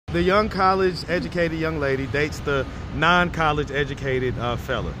The young college-educated young lady dates the non-college-educated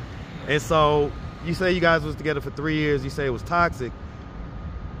fella. And so you say you guys was together for 3 years. You say it was toxic.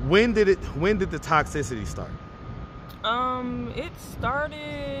 When did the toxicity start? It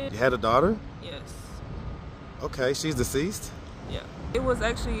started... You had a daughter? Yes. Okay, she's deceased? Yeah. It was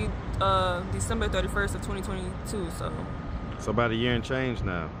actually December 31st of 2022, so... So about a year and change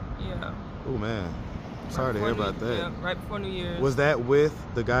now. Yeah. Oh, man. Sorry to hear about that. Yeah, right before New Year's. Was that with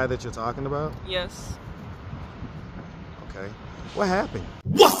the guy that you're talking about? Yes. Okay. What happened?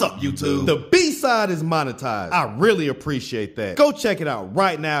 What's up, YouTube? The B-side is monetized. I really appreciate that. Go check it out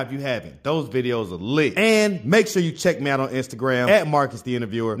right now if you haven't. Those videos are lit. And make sure you check me out on Instagram at Marcus the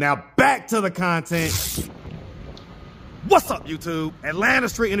Interviewer. Now back to the content. What's up, YouTube? Atlanta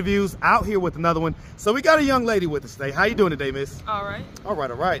Street Interviews out here with another one. So we got a young lady with us today. How you doing today, miss? All right. All right,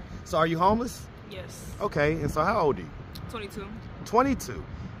 all right. So are you homeless? Yes. Okay, and so how old are you? 22. 22.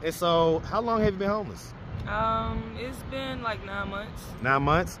 And so how long have you been homeless? It's been like 9 months. 9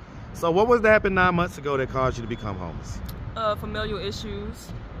 months? So what was that happened 9 months ago that caused you to become homeless? Familial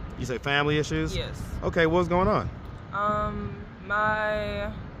issues. You say family issues? Yes. Okay, what's going on?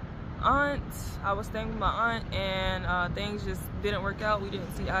 My aunt, I was staying with my aunt, and things just didn't work out. We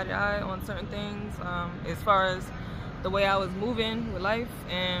didn't see eye to eye on certain things as far as the way I was moving with life,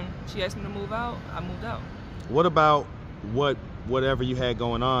 and she asked me to move out. I moved out. What about whatever you had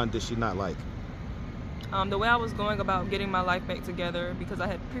going on did she not like? The way I was going about getting my life back together, because I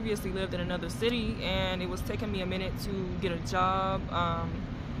had previously lived in another city and it was taking me a minute to get a job.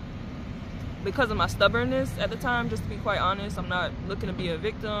 Because of my stubbornness at the time, just to be quite honest, I'm not looking to be a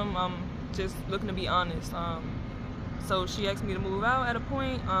victim, I'm just looking to be honest. So she asked me to move out at a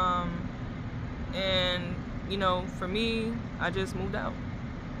point, and you know, for me, I just moved out.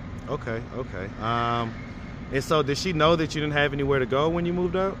 Okay, okay. And so did she know that you didn't have anywhere to go when you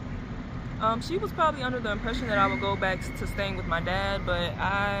moved out? She was probably under the impression that I would go back to staying with my dad, but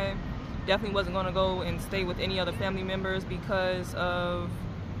I definitely wasn't going to go and stay with any other family members because of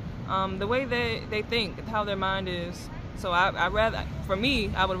the way they think, how their mind is. So for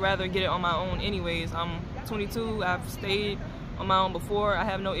me, I would rather get it on my own anyways. I'm 22, I've stayed on my own before, I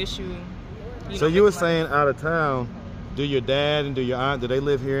have no issue. So you were saying out of town, do your dad and do your aunt, do they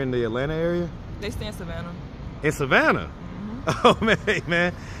live here in the Atlanta area? They stay in Savannah. In Savannah? Mm-hmm. Oh,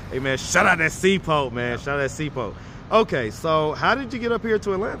 man. Hey, man, shout out that Seaport, man. Shout out that Seaport. Okay, so how did you get up here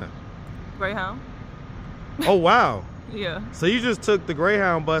to Atlanta? Greyhound. Oh, wow. Yeah. So you just took the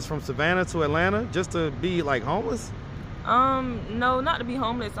Greyhound bus from Savannah to Atlanta just to be, like, homeless? No, not to be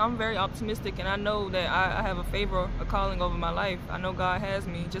homeless. I'm very optimistic, and I know that I have a calling over my life. I know God has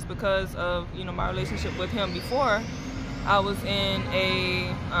me just because of, you know, my relationship with him before. I was in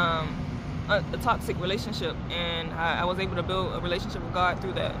a toxic relationship, and I was able to build a relationship with God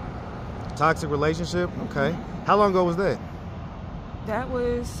through that. Toxic relationship? Okay. How long ago was that? That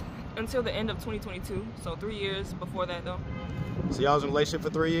was until the end of 2022, so 3 years before that, though. So y'all was in a relationship for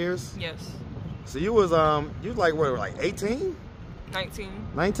 3 years? Yes. So you was like what, like 18? 19.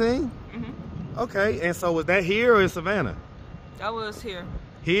 19? Mm-hmm. Okay, and so was that here or in Savannah? I was here.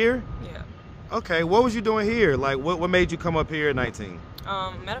 Here? Yeah. Okay, what was you doing here? Like, what made you come up here at 19?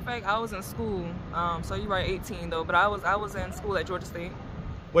 Matter of fact, I was in school. So you're right, 18 though, but I was in school at Georgia State.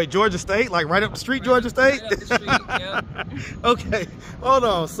 Wait, Georgia State? Like right up the street, Georgia State? Right up the street, yeah. Okay, hold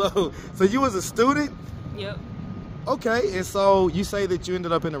on. So you was a student? Yep. Okay, and so you say that you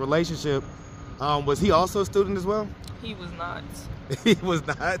ended up in a relationship. Was he also a student as well? He was not. He was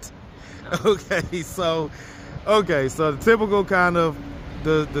not? No. Okay, so the typical kind of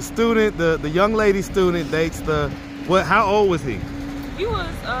the student, the young lady student dates how old was he? He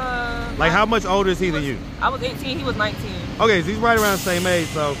was like how much older is he than you? I was 18, he was 19. Okay, so he's right around the same age.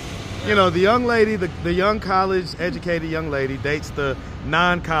 So, you know, the young lady, the young college-educated young lady dates the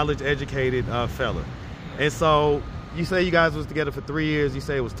non-college-educated fella. And so you say you guys was together for 3 years. You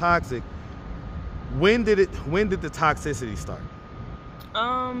say it was toxic. When did the toxicity start?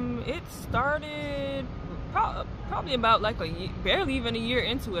 It started probably about like a year, barely even a year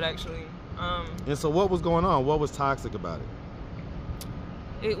into it, actually. And so what was going on? What was toxic about it?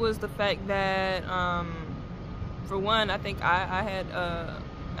 It was the fact that, for one, I think I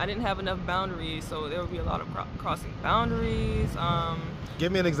didn't have enough boundaries, so there would be a lot of crossing boundaries.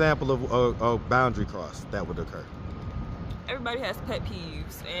 Give me an example of a boundary cross that would occur. Everybody has pet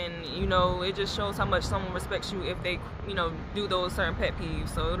peeves, and you know, it just shows how much someone respects you if they, you know, do those certain pet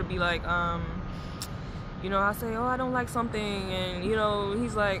peeves. So it'll be like, you know, I say, oh, I don't like something, and you know,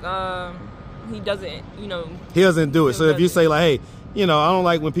 he's like, he doesn't, you know, he doesn't do it. So if you say like, hey, you know, I don't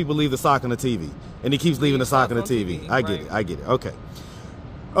like when people leave the sock on the TV, and he keeps leaving the sock on the TV. I get it. Okay.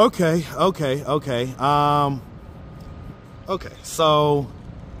 Okay. So,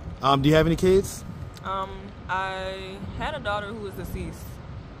 do you have any kids? I had a daughter who was deceased.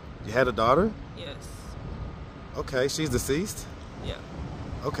 You had a daughter? Yes. Okay, she's deceased? Yeah.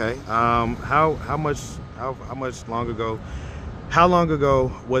 Okay. How long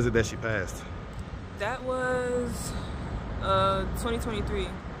ago was it that she passed? That was 2023.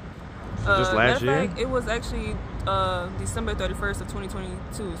 Just last year? Fact, it was actually December 31st of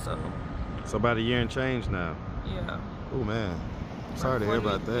 2022, So about a year and change now. Yeah. Oh man. Sorry to hear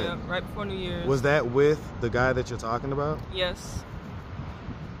about that. Yeah, right before New Year's. Was that with the guy that you're talking about? Yes.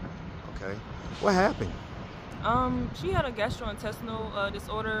 Okay. What happened? She had a gastrointestinal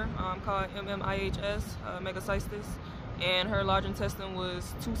disorder called MMIHS, megacystis, and her large intestine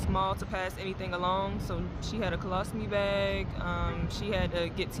was too small to pass anything along, so she had a colostomy bag. She had to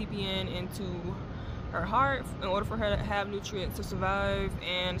get TPN into her heart in order for her to have nutrients to survive,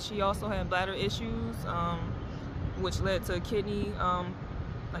 and she also had bladder issues, which led to kidney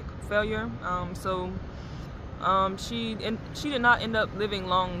failure. She did not end up living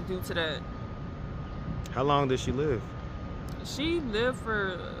long due to that. How long did she live? She lived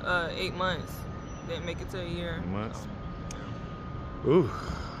for 8 months. Didn't make it to a year. 8 months. Ooh,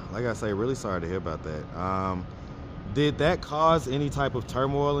 like I say, really sorry to hear about that. Did that cause any type of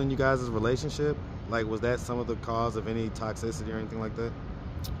turmoil in you guys' relationship? Like, was that some of the cause of any toxicity or anything like that?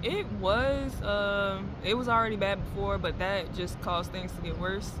 It was already bad before, but that just caused things to get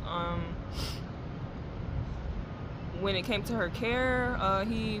worse. When it came to her care,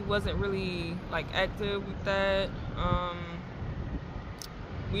 he wasn't really active with that.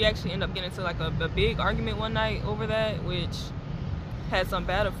 We actually ended up getting into a big argument one night over that, which had some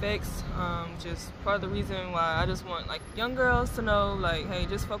bad effects. Just part of the reason why I just want young girls to know, hey,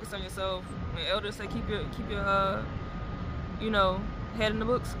 just focus on yourself. When elders say keep your head in the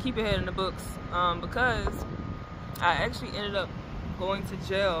books, keep your head in the books. Because I actually ended up going to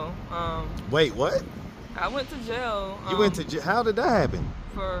jail. Wait, what? I went to jail. You went to jail? How did that happen?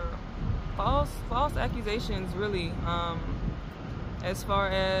 For false accusations, really. As far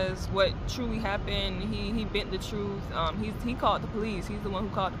as what truly happened, he bent the truth. He called the police. He's the one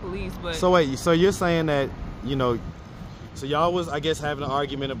who called the police. But so wait, so you're saying that so y'all was, I guess, having an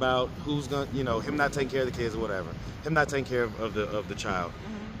argument about who's gonna, him not taking care of the kids or whatever, him not taking care of the child.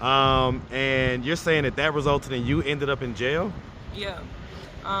 Mm-hmm. And you're saying that resulted in you ended up in jail? Yeah.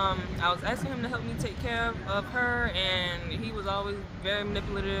 I was asking him to help me take care of her, and he was always very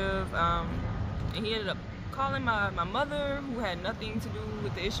manipulative. And he ended up calling my mother, who had nothing to do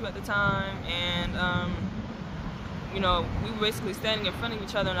with the issue at the time, and we were basically standing in front of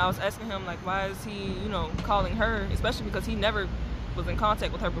each other, and I was asking him why is he calling her, especially because he never was in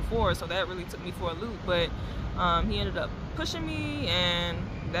contact with her before, so that really took me for a loop. But he ended up pushing me, and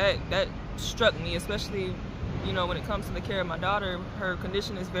that struck me, especially when it comes to the care of my daughter. Her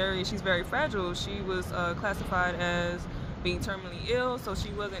condition is she's very fragile. She was classified as being terminally ill, so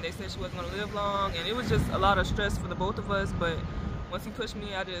they said she wasn't going to live long, and it was just a lot of stress for the both of us. But once he pushed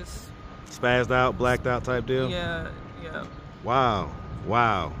me, I just spazzed out, blacked out type deal. Yeah. Wow.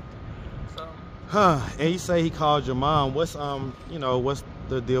 So. And you say he called your mom. What's what's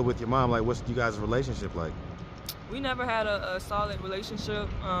the deal with your mom? What's you guys' relationship like? We never had a solid relationship.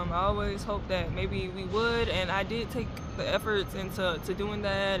 I always hoped that maybe we would, and I did take the efforts into doing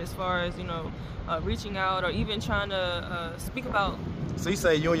that, as far as reaching out or even trying to speak about. So you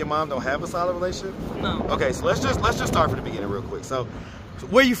say you and your mom don't have a solid relationship? No. Okay, so let's just start from the beginning real quick. So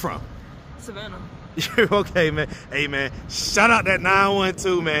where you from? Savannah. Okay, man. Hey, man. Shout out that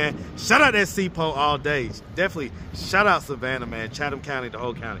 912, man. Shout out that CPO all day. Definitely shout out Savannah, man. Chatham County, the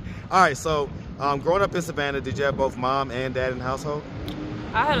whole county. All right, so growing up in Savannah, did you have both mom and dad in the household?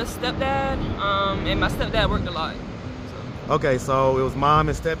 I had a stepdad, and my stepdad worked a lot. So. Okay, so it was mom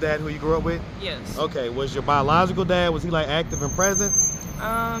and stepdad who you grew up with? Yes. Okay, was your biological dad, was he active and present?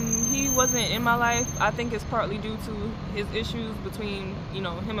 He wasn't in my life. I think it's partly due to his issues between,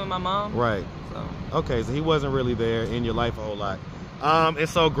 him and my mom. Right. So. Okay, so he wasn't really there in your life a whole lot. And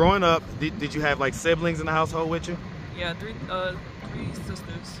so growing up, did you have siblings in the household with you? Yeah, three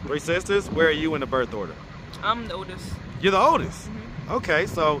sisters. 3 sisters? Where are you in the birth order? I'm the oldest. You're the oldest? Mm-hmm. Okay,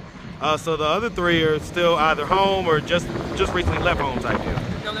 so the other 3 are still either home or just recently left home type deal?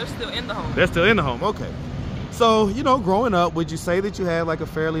 No, they're still in the home. They're still in the home, okay. So, growing up, would you say that you had a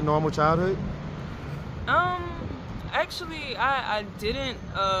fairly normal childhood? Actually, I didn't.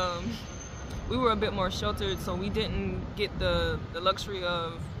 We were a bit more sheltered, so we didn't get the luxury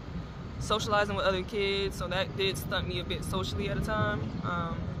of socializing with other kids, so that did stunt me a bit socially at a time.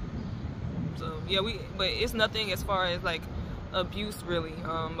 So yeah, but it's nothing as far as abuse really.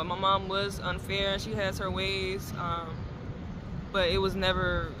 But my mom was unfair. She has her ways, but it was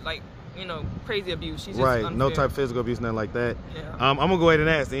never like, you know, crazy abuse. She's just unfair. No type of physical abuse, nothing like that. Yeah. I'm gonna go ahead and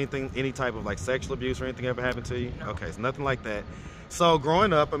ask, any type of like sexual abuse or anything ever happened to you? No. Okay, so nothing like that. So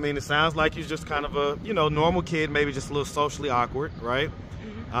growing up, I mean, it sounds like you're just kind of a, you know, normal kid, maybe just a little socially awkward, right?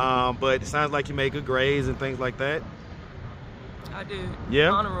 Mm-hmm. But it sounds like you made good grades and things like that. I did. Yeah.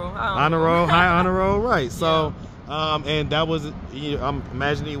 Honor roll. High honor roll, right? So, yeah. And that was, I'm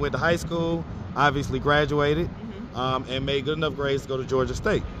imagining you went to high school, obviously graduated, and made good enough grades to go to Georgia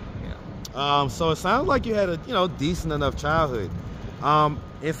State. Yeah. So it sounds like you had a, you know, decent enough childhood.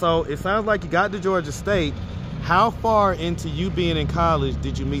 And so it sounds like you got to Georgia State. How far into you being in college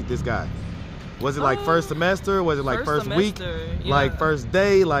did you meet this guy? Was it like first semester? Was it like first week? Yeah. Like first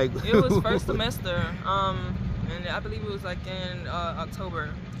day? Like it was first semester. And I believe it was like in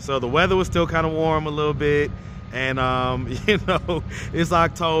October. So the weather was still kind of warm a little bit, and you know, it's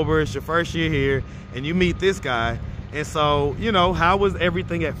October, it's your first year here, and you meet this guy, and so, you know, how was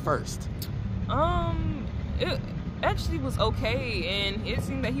everything at first? It actually was okay, and it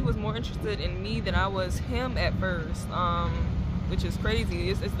seemed that he was more interested in me than I was him at first, which is crazy.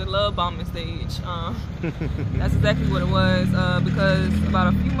 It's the love bombing stage. That's exactly what it was, because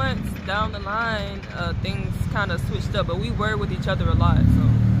about a few months down the line, things kind of switched up, but we were with each other a lot.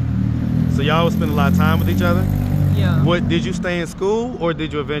 So y'all would spend a lot of time with each other? Yeah. What, did you stay in school, or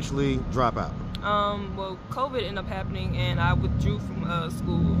did you eventually drop out? Well, COVID ended up happening, and I withdrew from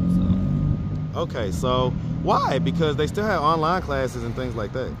school. So. Okay, so why? Because they still had online classes and things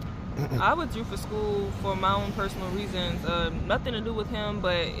like that. I withdrew for school for my own personal reasons. Nothing to do with him,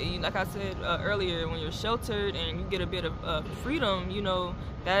 but like I said earlier, when you're sheltered and you get a bit of freedom, you know,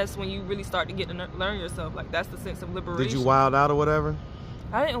 that's when you really start to get to learn yourself. Like, that's the sense of liberation. Did you wild out or whatever?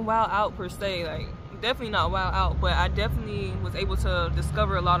 I didn't wild out per se, like definitely not wild out, but I definitely was able to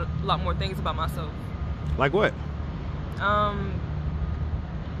discover a lot more things about myself. Like what?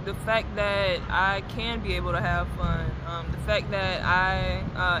 The fact that I can be able to have fun, the fact that I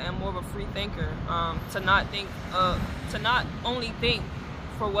am more of a free thinker, to not only think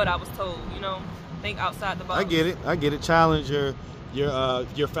for what I was told, you know, think outside the box. I get it. Challenge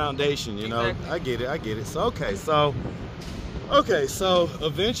your foundation, you know. Exactly. I get it. So so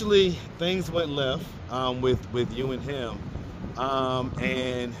eventually things went left with you and him,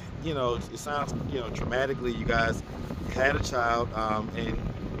 and you know, it sounds, you know, dramatically, you guys had a child, and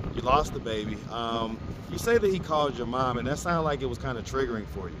you lost the baby. You say that he called your mom, and that sounded like it was kind of triggering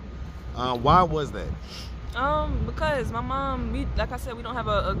for you. Why was that? Because my mom, like I said, we don't have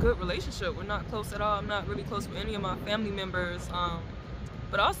a good relationship. We're not close at all. I'm not really close with any of my family members.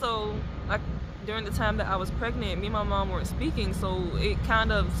 But also, like, during the time that I was pregnant, me and my mom weren't speaking, so it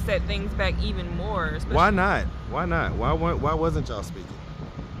kind of set things back even more. Why not? Why wasn't y'all speaking?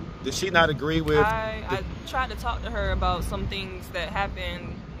 Did she not agree with? I tried to talk to her about some things that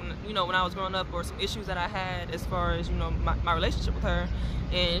happened, you know, when I was growing up, or some issues that I had as far as, you know, my relationship with her,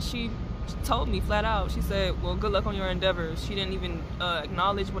 and she told me flat out. She said, "Well, good luck on your endeavors." She didn't even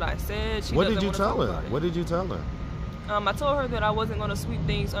acknowledge what I said. What did you tell her? What did you tell her? I told her that I wasn't going to sweep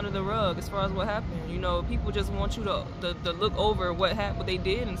things under the rug as far as what happened. You know, people just want you to look over what they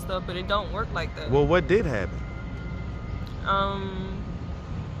did and stuff, but it don't work like that. Well, what did happen?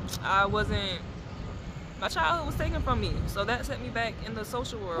 My childhood was taken from me, so that set me back in the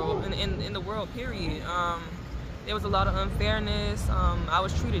social world, in the world, period. There was a lot of unfairness. I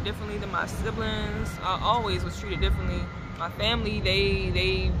was treated differently than my siblings. I always was treated differently. My family,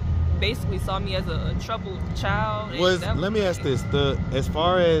 they basically saw me as a troubled child. Let me ask this: as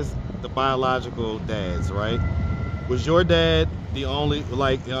far as the biological dads, right? Was your dad the only,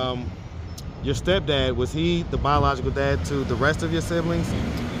 like, your stepdad, was he the biological dad to the rest of your siblings,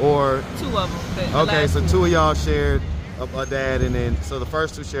 or? Two of them. Okay, so two of y'all shared a dad, and then so the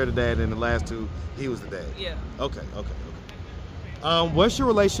first two shared a dad, and the last two, he was the dad. Yeah. Okay. What's your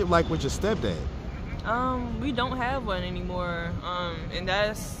relationship like with your stepdad? We don't have one anymore, and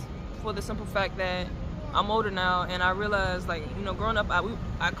that's for the simple fact that I'm older now, and I realize, like, you know, growing up,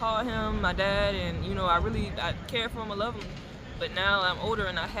 I call him my dad, and, you know, I care for him, I love him. But now I'm older,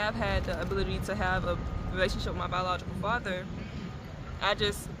 and I have had the ability to have a relationship with my biological father. I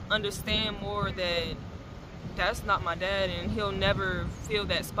just understand more that that's not my dad, and he'll never fill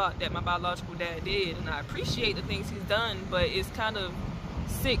that spot that my biological dad did. And I appreciate the things he's done, but it's kind of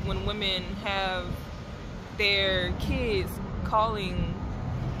sick when women have their kids calling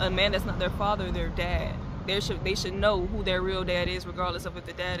a man that's not their father their dad. They should know who their real dad is, regardless of if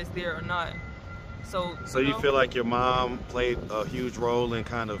the dad is there or not. So you feel like your mom played a huge role in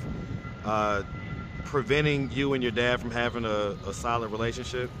kind of preventing you and your dad from having a solid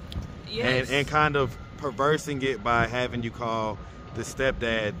relationship? Yes. And kind of perversing it by having you call the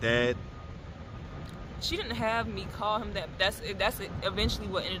stepdad dad? She didn't have me call him that. That's eventually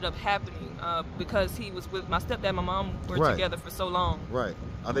what ended up happening because he was with my stepdad and my mom were together for so long. Right.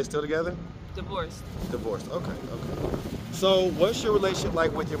 Are they still together? Divorced. Divorced. Okay. So what's your relationship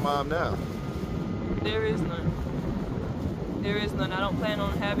like with your mom now? There is none. There is none. I don't plan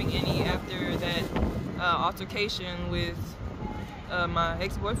on having any after that altercation with my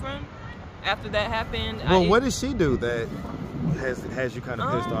ex-boyfriend. After that happened, well, what did she do that has you kind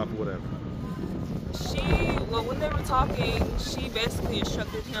of pissed off or whatever? Well, when they were talking, she basically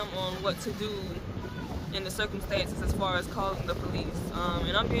instructed him on what to do in the circumstances as far as calling the police.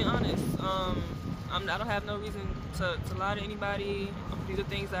 And I'm being honest. I don't have no reason to lie to anybody. These are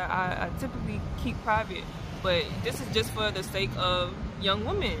things that I typically keep private. But this is just for the sake of young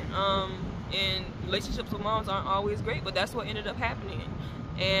women. And relationships with moms aren't always great, but that's what ended up happening.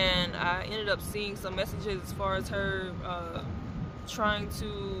 And I ended up seeing some messages as far as her trying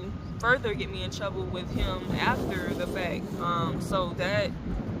to further get me in trouble with him after the fact. So that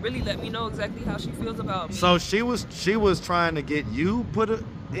really let me know exactly how she feels about me. So she was trying to get you put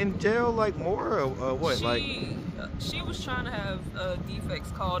in jail like more or what? She was trying to have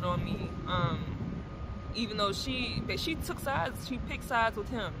defects called on me. Even though she took sides, she picked sides with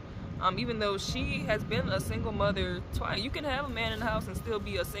him. Even though she has been a single mother twice. You can have a man in the house and still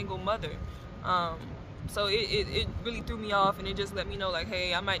be a single mother. So it really threw me off, and it just let me know, like,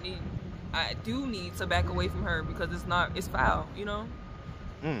 hey, I do need to back away from her because it's foul, you know?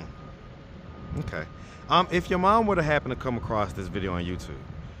 Okay. If your mom would have happened to come across this video on YouTube,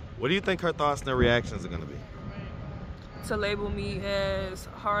 what do you think her thoughts and her reactions are going to be? To label me as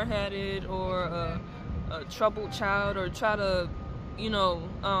hard-headed or a troubled child, or try to,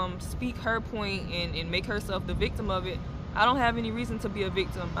 speak her point and make herself the victim of it. I don't have any reason to be a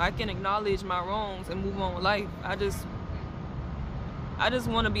victim. I can acknowledge my wrongs and move on with life. I just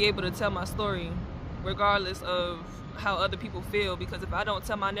want to be able to tell my story regardless of how other people feel, because if I don't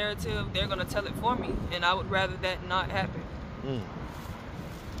tell my narrative, they're going to tell it for me, and I would rather that not happen.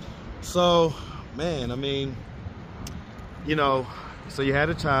 So, man, I mean, so you had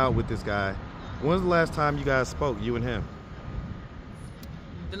a child with this guy. When was the last time you guys spoke, you and him?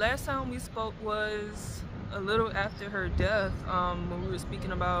 The last time we spoke was a little after her death, when we were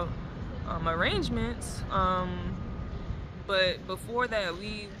speaking about arrangements. But before that,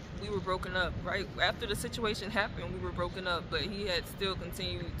 we were broken up. Right after the situation happened, we were broken up. But he had still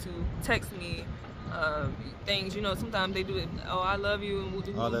continued to text me things. Sometimes they do it. Oh, I love you, and we'll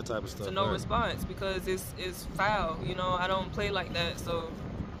do all that type of stuff. To no response, because it's foul. I don't play like that. So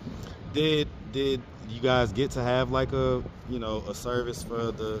did you guys get to have like a service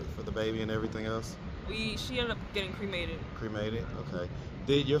for the baby and everything else? She ended up getting cremated. Cremated? Okay.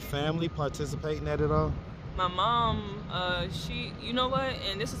 Did your family participate in that at all? My mom, you know what?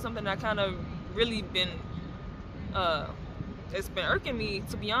 And this is something that kind of really been, it's been irking me,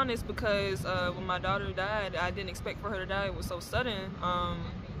 to be honest, because when my daughter died, I didn't expect for her to die. It was so sudden,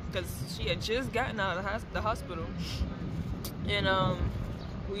 because she had just gotten out of the hospital. And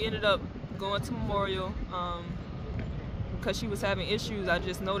we ended up going to Memorial, because she was having issues. I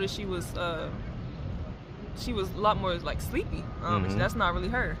just noticed she was a lot more like sleepy. That's not really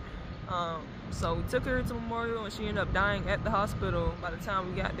her. So we took her to Memorial, and she ended up dying at the hospital. By the time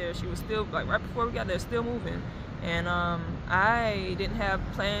we got there, she was still, like, right before we got there, still moving. And I didn't have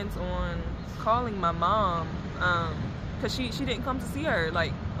plans on calling my mom, because she didn't come to see her.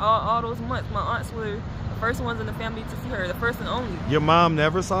 Like, all those months, my aunts were the first ones in the family to see her, the first and only. Your mom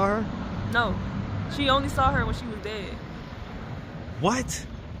never saw her? No. She only saw her when she was dead. What?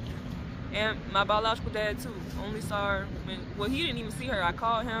 And my biological dad too only saw her well, he didn't even see her. I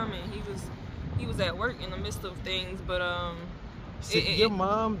called him, and he was at work in the midst of things. But your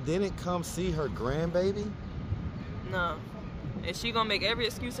mom didn't come see her grandbaby? No. And she gonna make every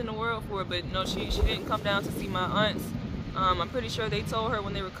excuse in the world for it, but no, she didn't come down to see my aunts. I'm pretty sure they told her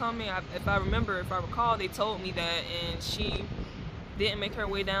when they were coming. If I recall, they told me that, and she didn't make her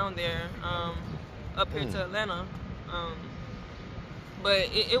way down there up here to Atlanta. But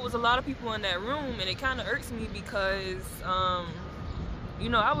it was a lot of people in that room, and it kind of irks me because, I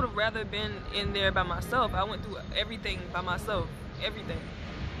would have rather been in there by myself. I went through everything by myself, everything.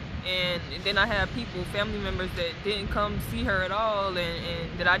 And then I have people, family members, that didn't come see her at all,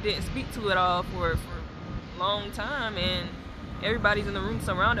 and that I didn't speak to at all for a long time. And everybody's in the room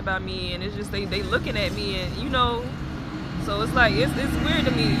surrounded by me, and it's just they looking at me, and so it's like it's weird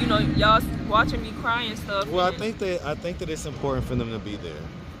to me, y'all watching me cry and stuff. Well, I think that it's important for them to be there.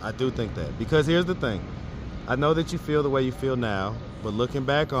 I do think that. Because here's the thing. I know that you feel the way you feel now, but looking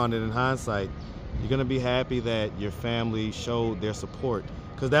back on it in hindsight, you're going to be happy that your family showed their support,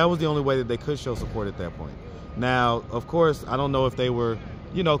 because that was the only way that they could show support at that point. Now, of course, I don't know if they were,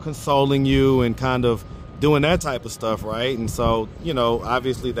 you know, consoling you and kind of doing that type of stuff, right? And so, you know,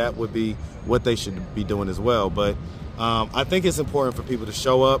 obviously that would be what they should be doing as well. But I think it's important for people to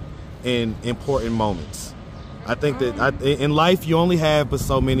show up in important moments. I think that in life, you only have but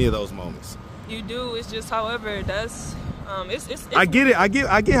so many of those moments. You do. It's just, however, that's it's I get it. I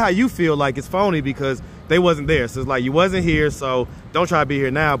get how you feel like it's phony because they wasn't there. So it's like you wasn't here, so don't try to be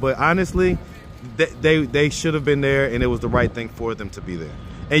here now. But honestly, they should have been there, and it was the right thing for them to be there.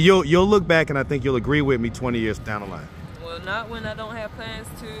 And you'll look back, and I think you'll agree with me 20 years down the line. Well, not when I don't have plans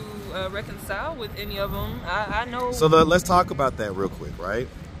to reconcile with any of them. I know. So let's talk about that real quick, right?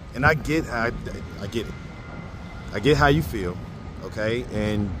 And I get it. I get how you feel, okay?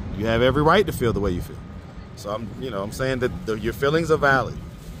 And you have every right to feel the way you feel. So I'm saying that your feelings are valid.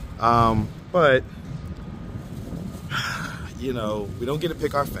 But we don't get to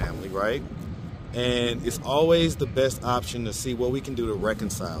pick our family, right? And it's always the best option to see what we can do to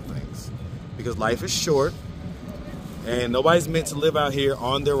reconcile things, because life is short and nobody's meant to live out here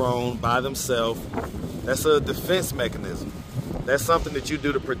on their own by themselves. That's a defense mechanism. That's something that you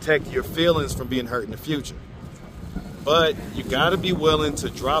do to protect your feelings from being hurt in the future. But you got to be willing to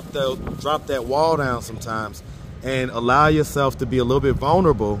drop that wall down sometimes and allow yourself to be a little bit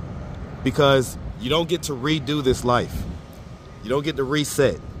vulnerable, because you don't get to redo this life. You don't get to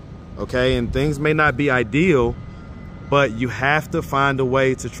reset, okay? And things may not be ideal, but you have to find a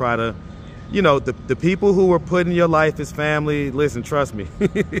way to try to, the people who were put in your life as family, listen, trust me,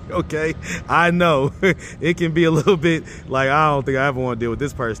 okay? I know it can be a little bit like, I don't think I ever want to deal with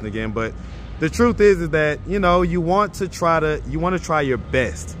this person again, but the truth is that, you want to try your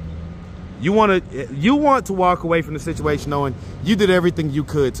best. You want to walk away from the situation knowing you did everything you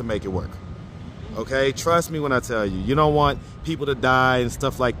could to make it work. Okay? Trust me when I tell you. You don't want people to die and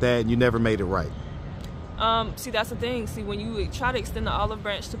stuff like that, and you never made it right. See, that's the thing. See, when you try to extend the olive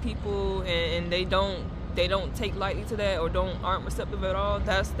branch to people and they don't take lightly to that or aren't receptive at all,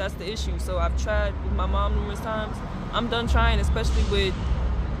 that's the issue. So I've tried with my mom numerous times. I'm done trying, especially with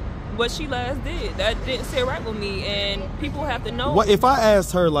what she last did. That didn't sit right with me, and people have to know. What if I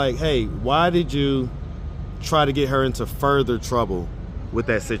asked her, like, hey, why did you try to get her into further trouble with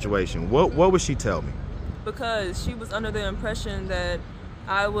that situation? What would she tell me? Because she was under the impression that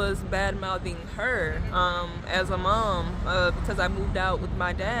I was bad-mouthing her as a mom because I moved out with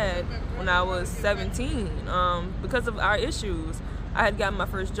my dad when I was 17 because of our issues. I had gotten my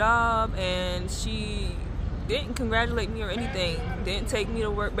first job, and she didn't congratulate me or anything. Didn't take me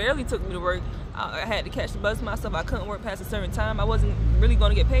to work, barely took me to work. I had to catch the bus myself. I couldn't work past a certain time. I wasn't really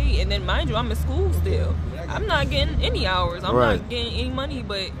going to get paid. And then, mind you, I'm in school still. I'm not getting any hours. I'm not getting any money,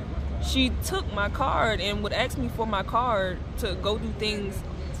 but she took my card and would ask me for my card to go do things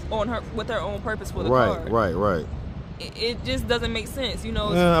with her own purpose for the card. Right. It just doesn't make sense,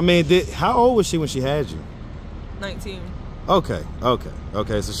 how old was she when she had you? 19. Okay.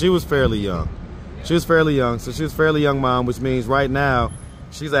 So she was fairly young. So she was fairly young mom, which means right now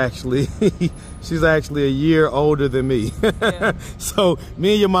she's actually a year older than me. Yeah. So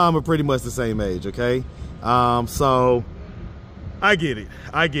me and your mom are pretty much the same age, okay? So I get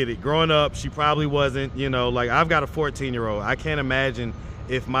it. Growing up, she probably wasn't, like I've got a 14-year-old. I can't imagine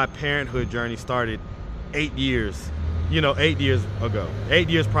if my parenthood journey started 8 years ago. 8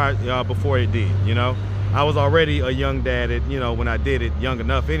 years prior, before it did, I was already a young dad when I did it, young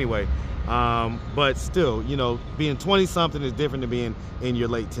enough anyway. But still, being 20-something is different than being in your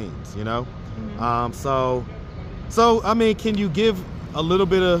late teens, Mm-hmm. So I mean, can you give a little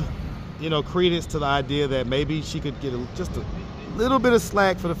bit of, credence to the idea that maybe she could get just a little bit of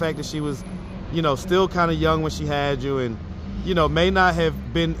slack for the fact that she was, still kind of young when she had you, and, may not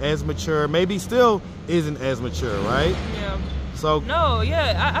have been as mature, maybe still isn't as mature, right? Yeah. So no,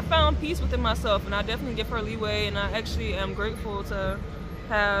 yeah, I found peace within myself, and I definitely give her leeway, and I actually am grateful to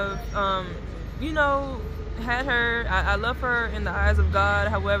have, had her. I love her in the eyes of God.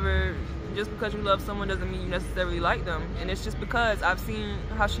 However, just because you love someone doesn't mean you necessarily like them. And it's just because I've seen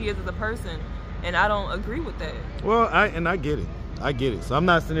how she is as a person, and I don't agree with that. Well, I get it. So I'm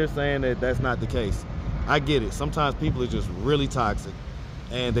not sitting here saying that that's not the case. I get it. Sometimes people are just really toxic,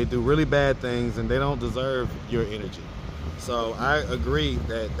 and they do really bad things, and they don't deserve your energy. So I agree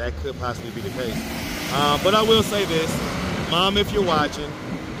that that could possibly be the case. But I will say this. Mom, if you're watching,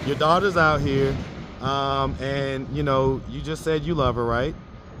 your daughter's out here, and you just said you love her, right?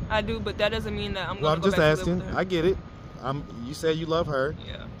 I do, but that doesn't mean that I'm just asking. with her. I get it. You said you love her.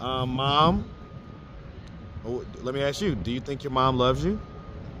 Yeah. Mom, let me ask you, do you think your mom loves you?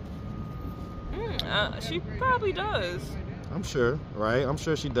 She probably does. I'm sure, right? I'm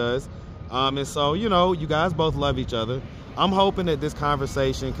sure she does. And so, you know, you guys both love each other. I'm hoping that this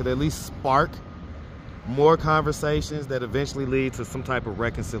conversation could at least spark more conversations that eventually lead to some type of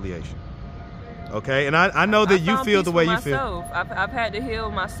reconciliation. Okay? And I know that you feel the way you feel. I've had to heal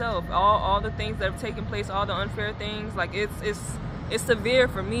myself. All the things that have taken place, all the unfair things, like it's severe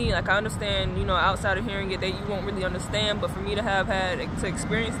for me. Like I understand, you know, outside of hearing it that you won't really understand, but for me to have had to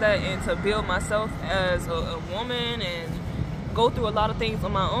experience that and to build myself as a woman and go through a lot of things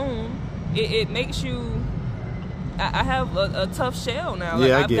on my own, it makes you, I have a tough shell now.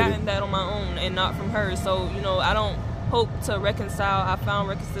 Like, I've gotten that on my own and not from her. So, you know, I don't hope to reconcile. I found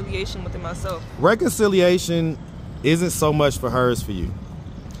reconciliation within myself. Reconciliation isn't so much for her as for you,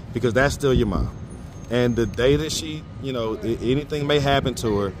 because that's still your mom. And the day that she, you know, anything may happen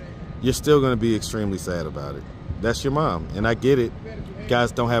to her, you're still going to be extremely sad about it. That's your mom. And I get it. You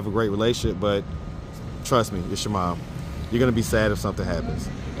guys don't have a great relationship, but trust me, it's your mom. You're going to be sad if something happens.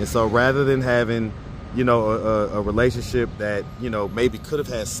 And so rather than having, you know, a relationship that, you know, maybe could have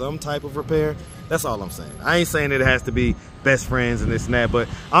had some type of repair, that's all I'm saying. I ain't saying that it has to be best friends and this and that, but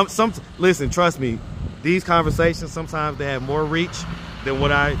listen, trust me, these conversations, sometimes they have more reach than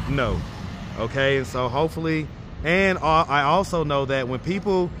what I know. Okay, and so hopefully, and I also know that when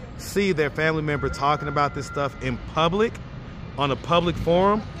people see their family member talking about this stuff in public, on a public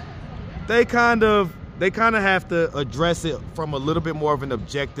forum, they kind of have to address it from a little bit more of an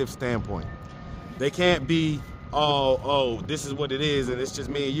objective standpoint. They can't be, oh, this is what it is, and it's just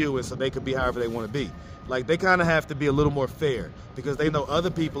me and you, and so they could be however they want to be. Like, they kind of have to be a little more fair, because they know other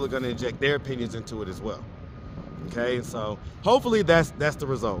people are going to inject their opinions into it as well. Okay, and so hopefully that's the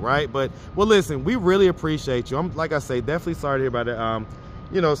result, right? But, well, listen, we really appreciate you. I'm, like I say, definitely sorry to hear about it.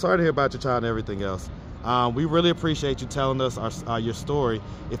 You know, sorry to hear about your child and everything else. We really appreciate you telling us your story.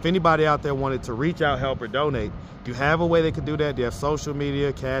 If anybody out there wanted to reach out, help, or donate, do you have a way they could do that? Do you have social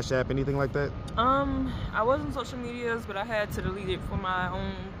media, Cash App, anything like that? I was on social medias, but I had to delete it for my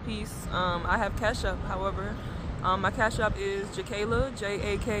own peace. I have Cash App, however. My Cash App is Jakaila,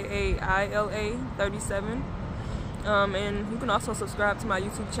 Jakaila 37. And you can also subscribe to my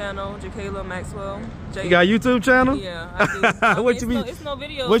YouTube channel, Jakaila Maxwell. You got a YouTube channel? Yeah, I do. What you mean? It's no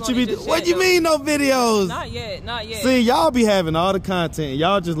videos. What you mean no videos? Not yet. See, y'all be having all the content.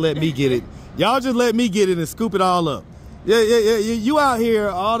 Y'all just let me get it. Y'all just let me get it and scoop it all up. Yeah. You out here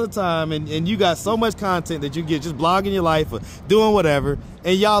all the time, and you got so much content that you get just blogging your life or doing whatever,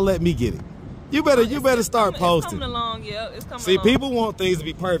 and y'all let me get it. You better start posting. It's coming along, yeah. It's coming See, along. people want things to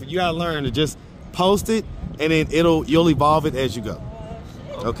be perfect. You gotta learn to just post it, and then you'll evolve it as you go.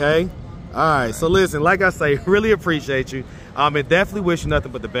 Okay? All right. So listen, like I say, really appreciate you. And definitely wish you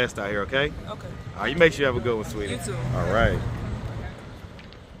nothing but the best out here. Okay? Okay. All right. You make sure you have a good one, sweetie. You too. All right.